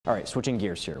All right, switching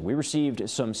gears here. We received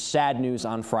some sad news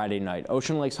on Friday night.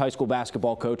 Ocean Lakes High School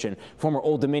basketball coach and former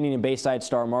Old Dominion and Bayside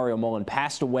star Mario Mullen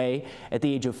passed away at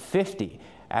the age of 50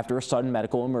 after a sudden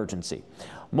medical emergency.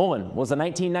 Mullen was the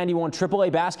 1991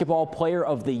 AAA Basketball Player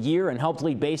of the Year and helped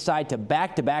lead Bayside to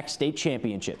back-to-back state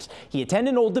championships. He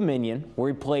attended Old Dominion, where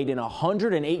he played in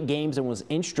 108 games and was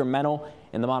instrumental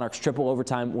in the Monarchs' triple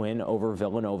overtime win over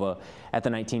Villanova at the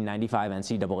 1995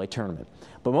 NCAA tournament.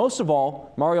 But most of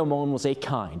all, Mario Mullen was a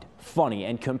kind, funny,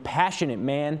 and compassionate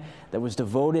man that was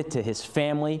devoted to his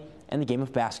family and the game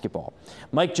of basketball.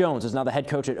 Mike Jones is now the head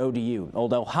coach at ODU.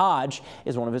 Odell Hodge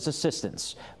is one of his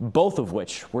assistants, both of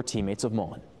which were teammates of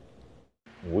Mullen.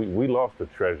 We lost a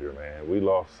treasure, man. We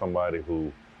lost somebody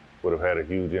who would have had a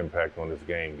huge impact on this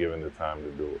game given the time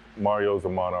to do it. Mario's a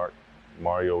Monarch.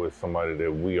 Mario is somebody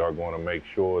that we are going to make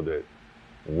sure that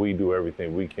we do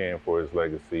everything we can for his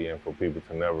legacy and for people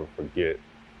to never forget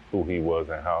who he was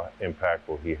and how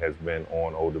impactful he has been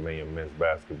on Old Dominion men's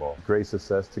basketball. Great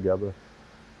success together.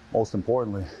 Most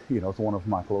importantly, it's one of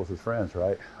my closest friends,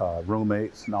 right?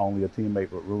 Roommates, not only a teammate,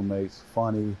 but roommates,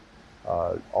 funny,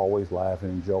 always laughing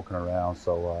and joking around.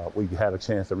 So we had a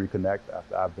chance to reconnect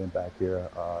after I've been back here,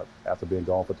 after being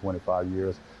gone for 25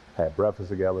 years, had breakfast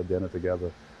together, dinner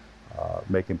together,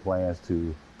 making plans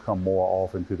to come more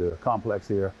often to the complex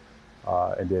here.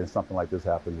 And then something like this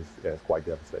happens is quite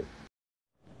devastating.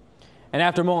 And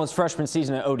after Mullen's freshman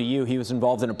season at ODU, he was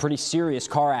involved in a pretty serious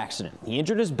car accident. He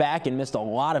injured his back and missed a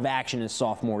lot of action his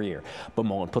sophomore year. But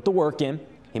Mullen put the work in.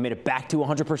 He made it back to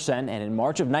 100%, and in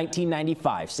March of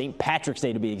 1995, St. Patrick's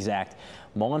Day to be exact,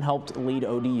 Mullen helped lead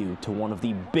ODU to one of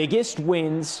the biggest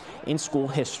wins in school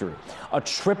history, a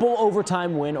triple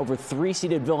overtime win over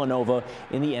 3-seeded Villanova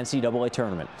in the NCAA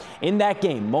tournament. In that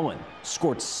game, Mullen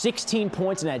scored 16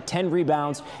 points and had 10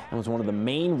 rebounds and was one of the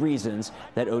main reasons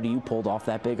that ODU pulled off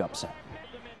that big upset.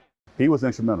 He was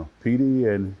instrumental.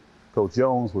 PD and Coach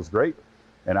Jones was great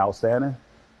and outstanding.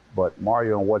 But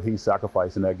Mario and what he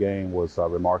sacrificed in that game was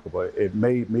remarkable. It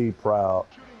made me proud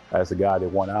as a guy that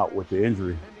went out with the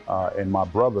injury. And my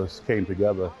brothers came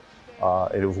together,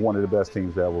 and it was one of the best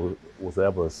teams that was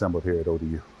ever assembled here at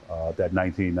ODU. That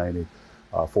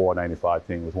 1994-95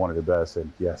 team was one of the best.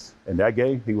 And yes, in that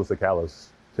game, he was the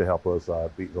catalyst to help us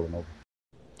beat Villanova.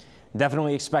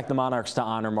 Definitely expect the Monarchs to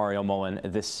honor Mario Mullen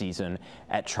this season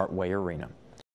at Chartway Arena.